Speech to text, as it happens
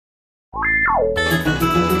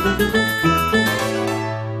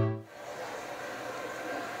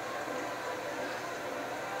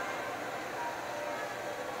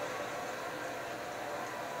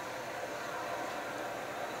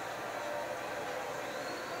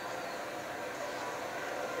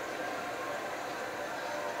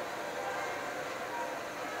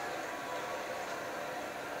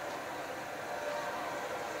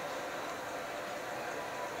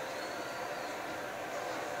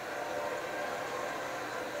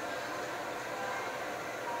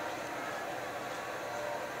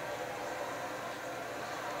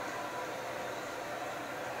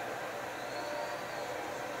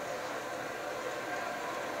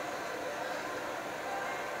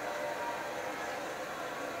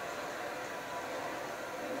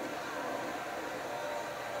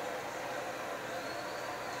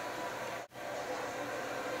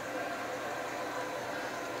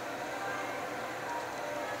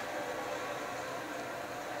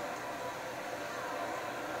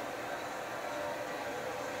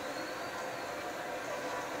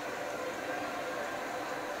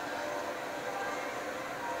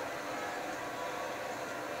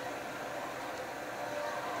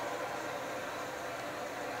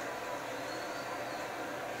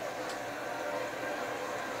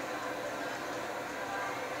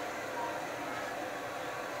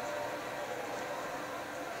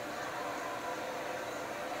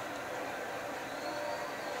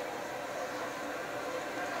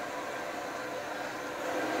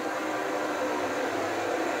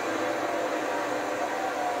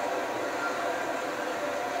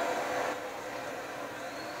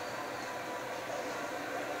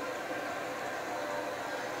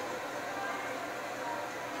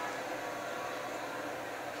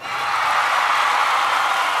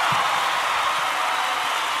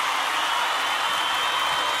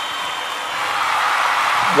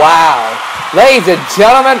Wow. Ladies and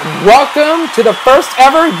gentlemen, welcome to the first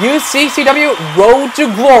ever UCCW Road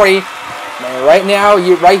to Glory. And right now,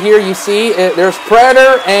 right here, you see there's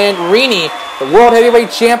Predator and Rini. The World Heavyweight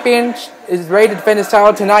Champion is ready to defend his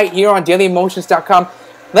title tonight here on DailyEmotions.com.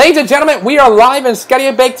 Ladies and gentlemen, we are live in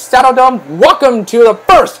Scotiabank Saddledome. Welcome to the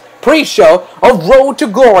first pre-show of Road to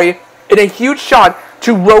Glory in a huge shot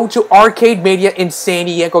to Road to ArcadeMania in San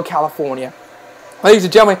Diego, California. Ladies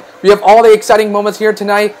and gentlemen, we have all the exciting moments here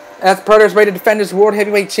tonight as Predator is ready to defend his World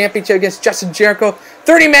Heavyweight Championship against Justin Jericho.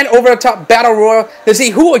 30-man over-the-top battle royal to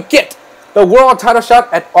see who would get the world title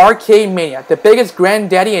shot at ArcadeMania, the biggest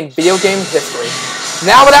granddaddy in video game history.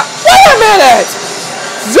 Now without... Wait a minute!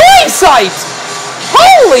 Zoe Sight!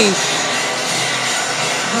 Holy...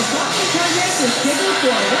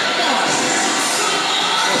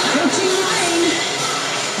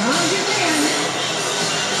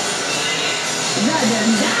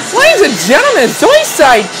 Ladies and gentlemen, Zoe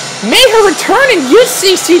Sight made her return in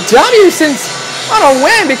UCCW since, I don't know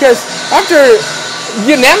when, because after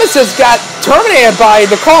Nemesis got terminated by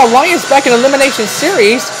the Call Alliance back in Elimination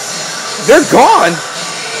Series, they're gone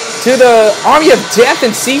to the Army of Death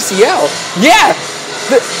and CCL. Yeah,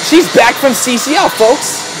 she's back from CCL,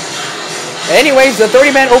 folks. Anyways, the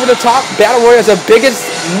 30-man over-the-top Battle Royal is the biggest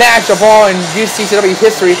match of all in UCCW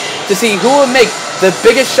history to see who will make the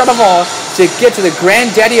biggest shot of all to get to the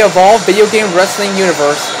granddaddy of all video game wrestling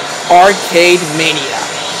universe, ArcadeMania.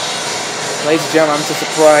 Ladies and gentlemen, I'm so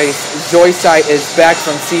surprised. Zoe Sight is back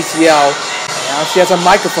from CCL. Now she has a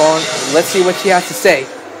microphone. Let's see what she has to say.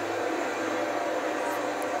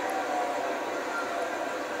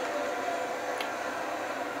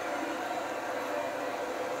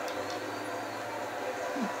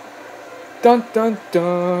 Dun dun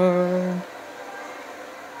dun.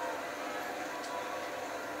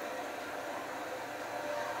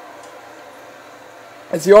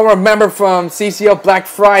 As you all remember from CCL Black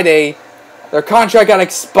Friday, their contract got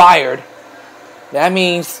expired. That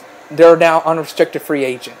means they're now unrestricted free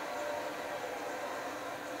agent.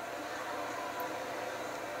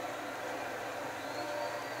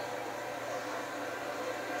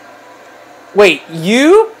 Wait,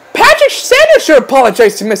 you? Patrick Sanders should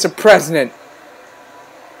apologize to Mr. President.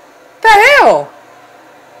 The hell?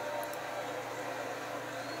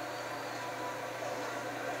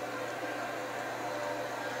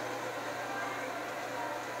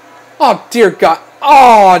 Oh, dear God.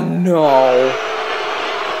 Oh, no.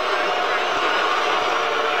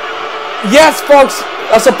 Yes, folks,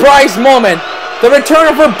 a surprise moment. The return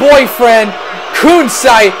of her boyfriend,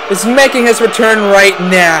 Kunsai, is making his return right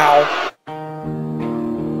now.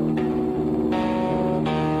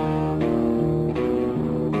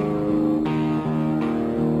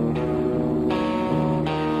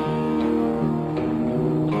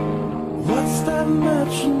 What's that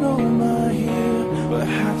much? know my here,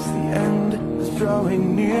 perhaps the end is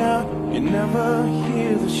drawing near. You never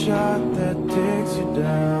hear the shot that takes you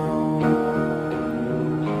down.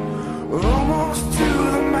 Almost to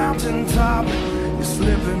the mountaintop, you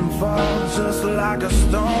slip and fall just like a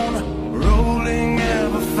stone, rolling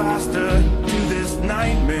ever faster to this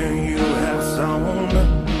nightmare you have sown.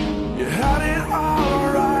 You had it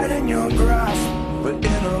all right in your grasp, but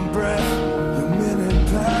in a breath the minute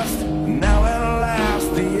passed. Now at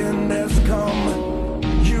last the end has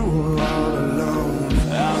come. You were all alone.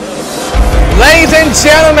 Ladies and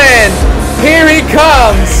gentlemen, here he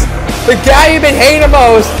comes. The guy you've been hating the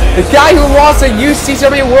most. The guy who lost the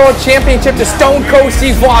UCCW World Championship to Stone Cold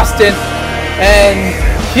Steve Austin. And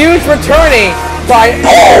huge returning by,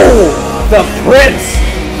 the Prince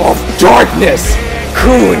of Darkness,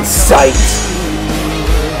 Kunsight.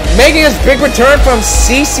 Making his big return from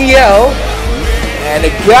CCL. And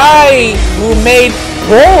a guy who made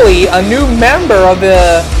Broly a new member of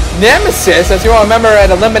the Nemesis, as you all remember at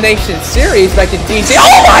Elimination Series back in DC.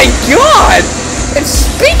 Oh my god! And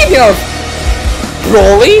speaking of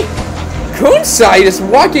Broly, Kunsight is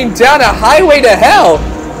walking down a highway to hell.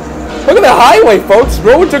 Look at the highway, folks.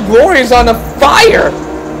 Road to Glory is on the fire.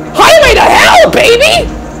 Highway to hell,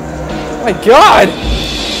 baby! Oh my god.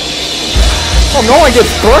 Oh, no one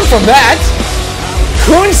gets burned from that.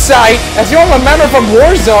 Kunsight, as you all remember from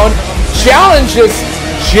Warzone, challenges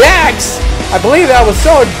Jax, I believe that was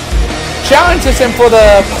so, challenges him for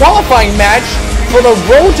the qualifying match for the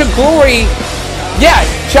Road to Glory. Yeah,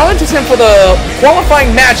 challenges him for the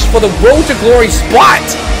qualifying match for the Road to Glory spot.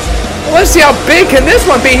 Well, let's see how big can this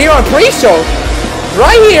one be here on pre-show.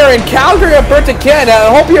 Right here in Calgary, Alberta,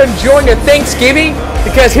 Canada. I hope you're enjoying your Thanksgiving,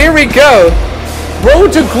 because here we go.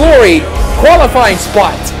 Road to Glory qualifying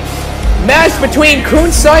spot. Match between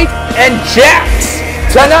Kunsight and Jax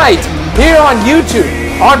tonight here on YouTube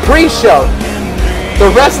on pre-show. The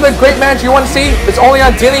rest of the great match you want to see is only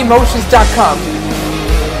on dailymotions.com.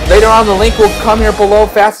 Later on, the link will come here below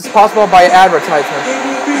fast as possible by advertisement.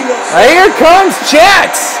 Now here comes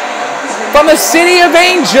Jax from the City of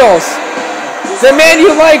Angels, the man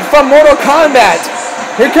you like from Mortal Kombat.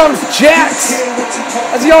 Here comes Jax.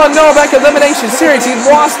 As you all know, back in Elimination Series, he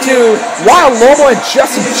lost to Wild Lobo and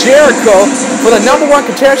Justin Jericho for the #1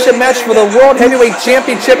 contendership match for the World Heavyweight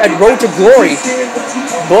Championship at Road to Glory.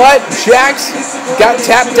 But Jax got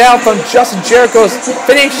tapped out from Justin Jericho's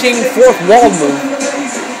finishing fourth wall move.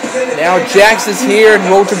 Now Jax is here in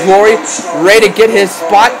Road to Glory, ready to get his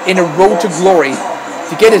spot in the Road to Glory,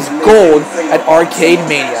 to get his gold at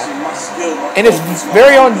ArcadeMania. And it's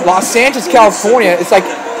very own Los Angeles, California. It's like,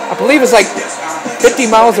 I believe it's like 50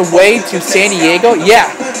 miles away to San Diego.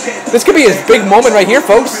 Yeah, this could be his big moment right here,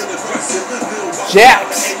 folks.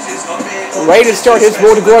 Jax, ready to start his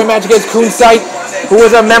Road to Glory match against Kunsight, who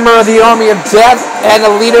is a member of the Army of Death and a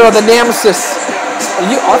leader of the Nemesis.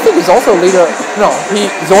 I think he's also a leader. No,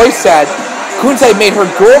 he's always said Kunsight made her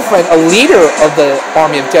girlfriend a leader of the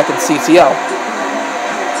Army of Death in CCL.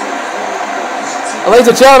 Ladies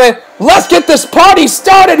and gentlemen, let's get this party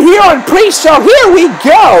started here on pre-show. Here we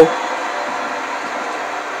go.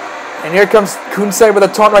 And here comes Kunsight with a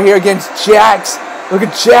taunt right here against Jax. Look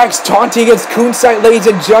at Jax taunting against Kunsight, ladies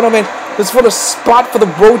and gentlemen. This is for the spot for the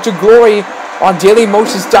Road to Glory on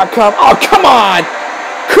dailymotions.com. Oh, come on.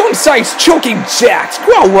 Kunsight's choking Jax.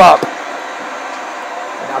 Grow up.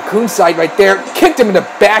 And now Kunsight right there kicked him in the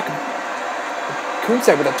back.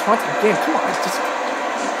 Kunsight with a taunt again. Come on, just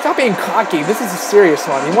stop being cocky. This is a serious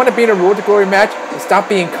one. You want to be in a Road to Glory match? Stop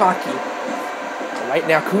being cocky. Right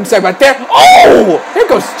now, Kunsight right there. Oh! There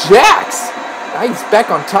goes Jax. Now he's back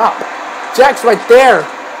on top. Jax right there.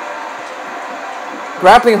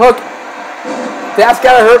 Grappling hook. That's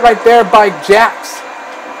got to hurt right there by Jax.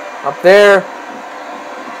 Up there.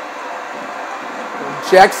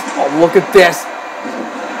 Jax. Oh, look at this.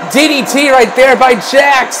 DDT right there by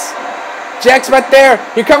Jax. Jax right there.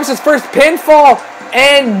 Here comes his first pinfall.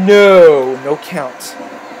 And no count.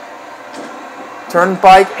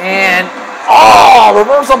 Turnpike and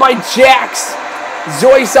reversal by Jax.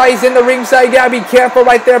 Zoisai's in the ringside. You gotta be careful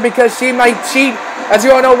right there because she might cheat. As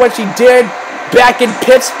you all know what she did back in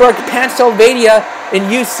Pittsburgh, Pennsylvania in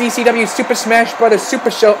UCCW Super Smash Bros.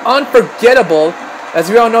 Super Show. Unforgettable. As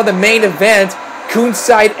we all know, the main event,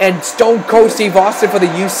 Kunsight and Stone Cold Steve Austin for the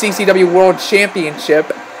UCCW World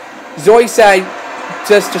Championship. Zoisai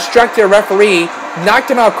just distracted a referee,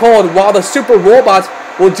 knocked him out cold, while the Super Robots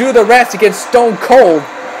will do the rest against Stone Cold.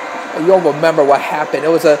 You'll remember what happened. It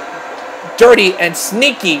was a dirty and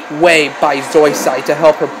sneaky way by Zoisai to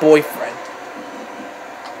help her boyfriend.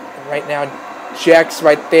 And right now, Jax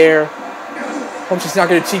right there. Hope she's not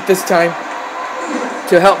going to cheat this time.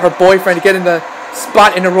 to help her boyfriend get in the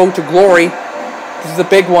spot in the Road to Glory. This is a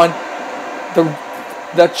big one.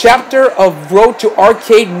 The chapter of Road to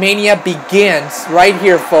ArcadeMania begins right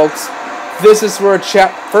here, folks. This is where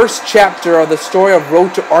first chapter of the story of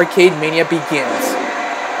Road to ArcadeMania begins.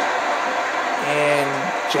 And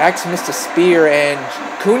Jax missed a spear, and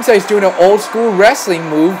Kunsai's doing an old school wrestling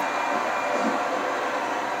move.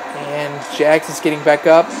 And Jax is getting back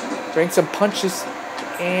up, throwing some punches,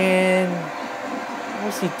 and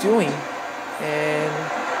what's he doing? And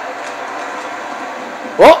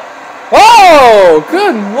oh,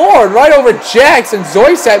 good lord, right over Jax, and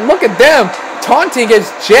Zoe said, look at them, taunting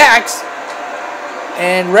against Jax,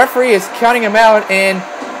 and referee is counting him out, and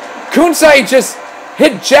Kunsai just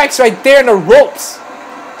hit Jax right there in the ropes.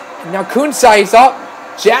 And now Kunsai is up,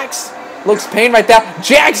 Jax looks pain right there,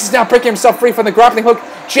 Jax is now breaking himself free from the grappling hook,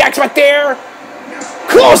 Jax right there,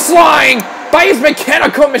 clothesline by his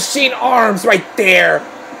mechanical machine arms right there.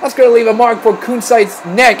 That's going to leave a mark for Kunsai's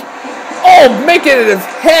neck. Oh, making it his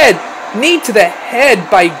head. Knee to the head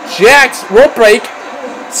by Jax. Rope break.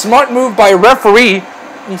 Smart move by referee.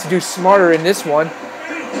 Needs to do smarter in this one.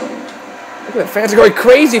 Look at the fans are going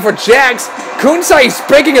crazy for Jax. Kunsai is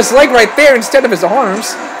breaking his leg right there instead of his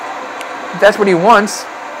arms. That's what he wants.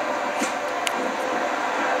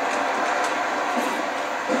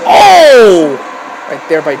 Oh! Right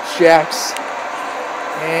there by Jax.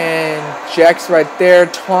 And Jax right there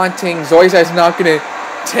taunting. Zoe's not going to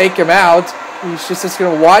take him out. He's just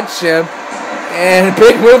going to watch him. And a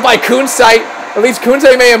big move by Kunsai. At least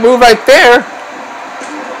Kunsai made a move right there.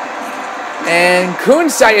 And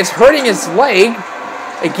Kunsai is hurting his leg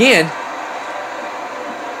again.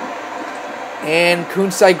 And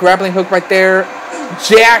Kunsai grappling hook right there.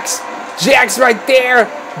 Jax right there.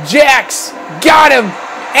 Jax got him.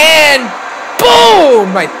 And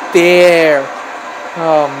boom! Right there.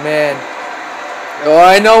 Oh, man. Oh,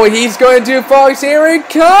 I know what he's going to do, folks. Here it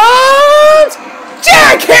comes!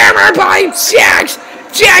 Jackhammer by Jax!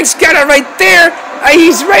 Jax got it right there.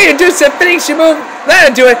 He's ready to do some finishing move. Let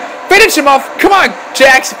him do it. Finish him off. Come on,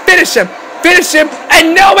 Jax. Finish him. Finish him.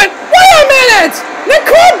 And no one... Wait a minute!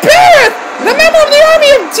 Nicole Barrett! The member of the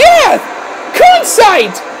Army of Death! Kunsai!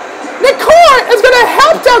 Nicole is going to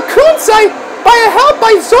help out Kunsai by a help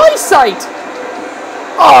by Zoe Sight.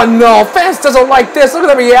 Oh no, fans doesn't like this. Look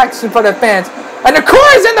at the reaction from the fans. And the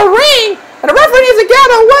core is in the ring, and the referee needs to get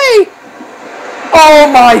away. Oh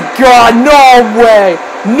my god, no way.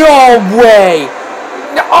 No way.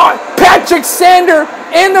 Patrick Sander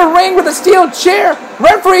in the ring with a steel chair.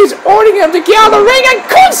 Referee's ordering him to get out of the ring, and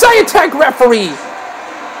Kunsai attack referee.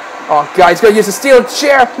 Oh god, he's going to use a steel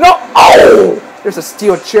chair. No, oh! There's a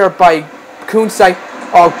steel chair by Kunsai.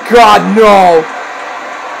 Oh god, no.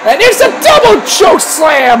 And there's a double choke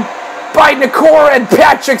slam by Nicole and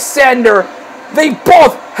Patrick Sander. They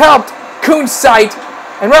both helped Kunsai.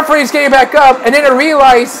 And referee's getting back up. And then they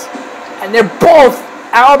realize, and they're both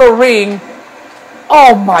out of the ring.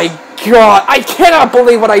 Oh my god. I cannot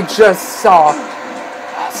believe what I just saw.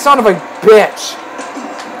 Son of a bitch.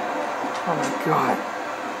 Oh my god.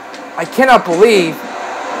 I cannot believe.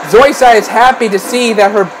 Zoe Sai is happy to see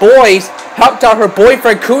that her boys helped out her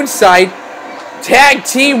boyfriend Kunsai. Tag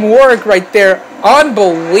team work right there.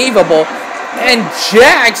 Unbelievable. And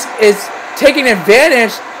Jax is taking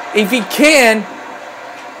advantage, if he can,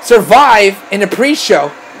 survive in the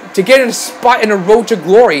pre-show to get in a spot in the Road to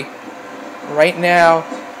Glory. Right now,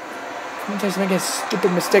 Kunsai's making a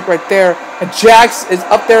stupid mistake right there. And Jax is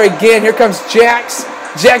up there again. Here comes Jax.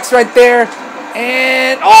 Jax right there.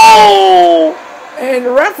 And, oh! And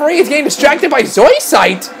the referee is getting distracted by Zoe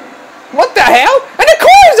Sight. What the hell? And the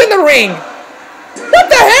core is in the ring. What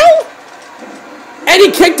the hell? And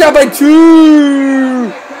he kicked out by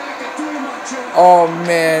 2. Oh,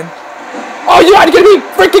 man. Oh, you gotta be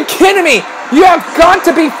freaking kidding me. You have got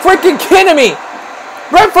to be freaking kidding me.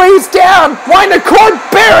 Referee's down. Why Nicole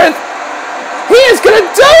Barrett? He is gonna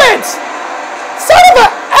do it. Son of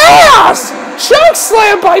an ass. Choke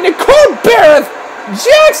slam by Nicole Barrett.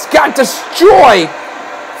 Jax got destroyed.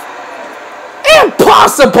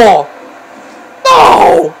 Impossible.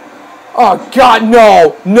 No. Oh, God,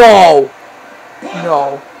 no. No.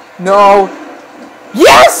 No. No.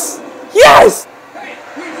 Yes. Yes.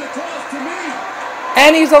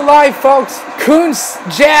 And he's alive, folks.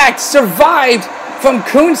 Jax survived from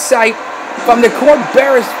Kunsai, from the Nicole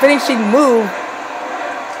Barrett's finishing move.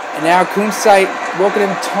 And now Kunsai looking at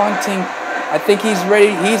him taunting. I think he's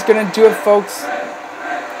ready. He's going to do it, folks.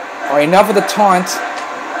 All right, enough of the taunt.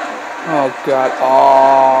 Oh, God.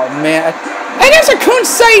 Oh, man. And there's a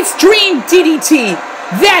Kunsai's Dream DDT.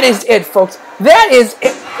 That is it, folks. That is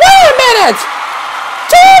it. Wait a minute.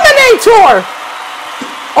 Terminator.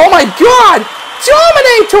 Oh my God!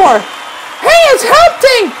 Dominator! He is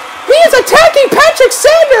helping! He is attacking Patrick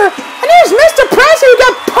Sander! And here's Mr. President who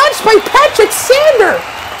got punched by Patrick Sander!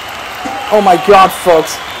 Oh my God,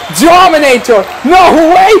 folks. Dominator! No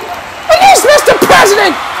way! And here's Mr.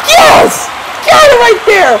 President! Yes! Got it right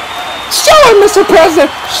there! Show him, Mr. President!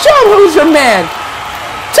 Show him who's your man!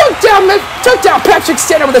 Took down Patrick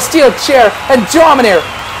Sander with a steel chair and Dominator.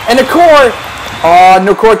 And Nicor,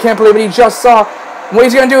 Nicor can't believe what he just saw. What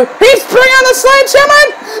he's gonna do? He's bringing on the sledgehammer!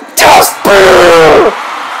 Despair!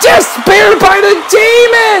 Despair by the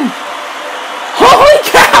demon! Holy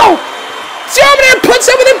cow! Dominator puts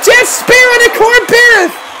up with a despair on Nicor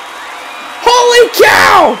Barrett! Holy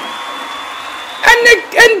cow!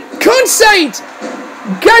 And Kunsight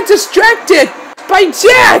got distracted by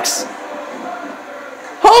Jax!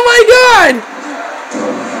 Oh my God!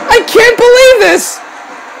 I can't believe this!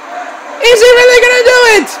 Is he really gonna do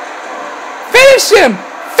it? Finish him!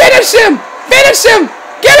 Finish him! Finish him!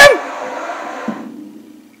 Get him!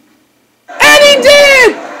 And he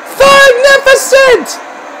did! Thugnificent!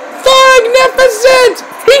 Thugnificent!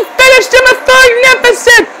 He finished him with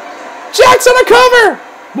Thugnificent! Jax on the cover!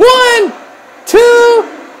 1, 2,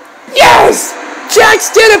 yes!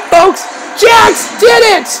 Jax did it, folks! Jax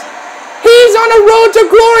did it! He's on a Road to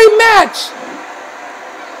Glory match!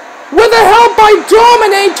 With the help by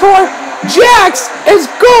Dominator, Jax is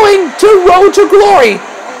going to Road to Glory!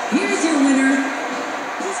 Here's your winner.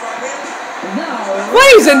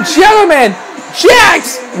 Ladies and gentlemen,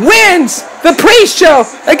 Jax wins the pre-show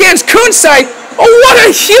against Kunsight. Oh, what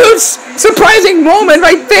a huge, surprising moment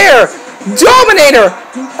right there! Dominator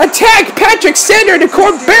attacked Patrick Sander to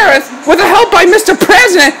Nicor Barrett with the help by Mr.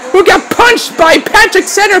 President, who got punched by Patrick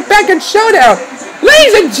Sander back in Showdown.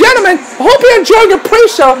 Ladies and gentlemen, I hope you enjoyed your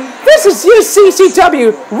pre-show. This is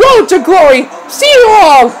UCCW Road to Glory. See you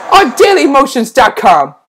all on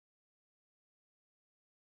DailyMotions.com.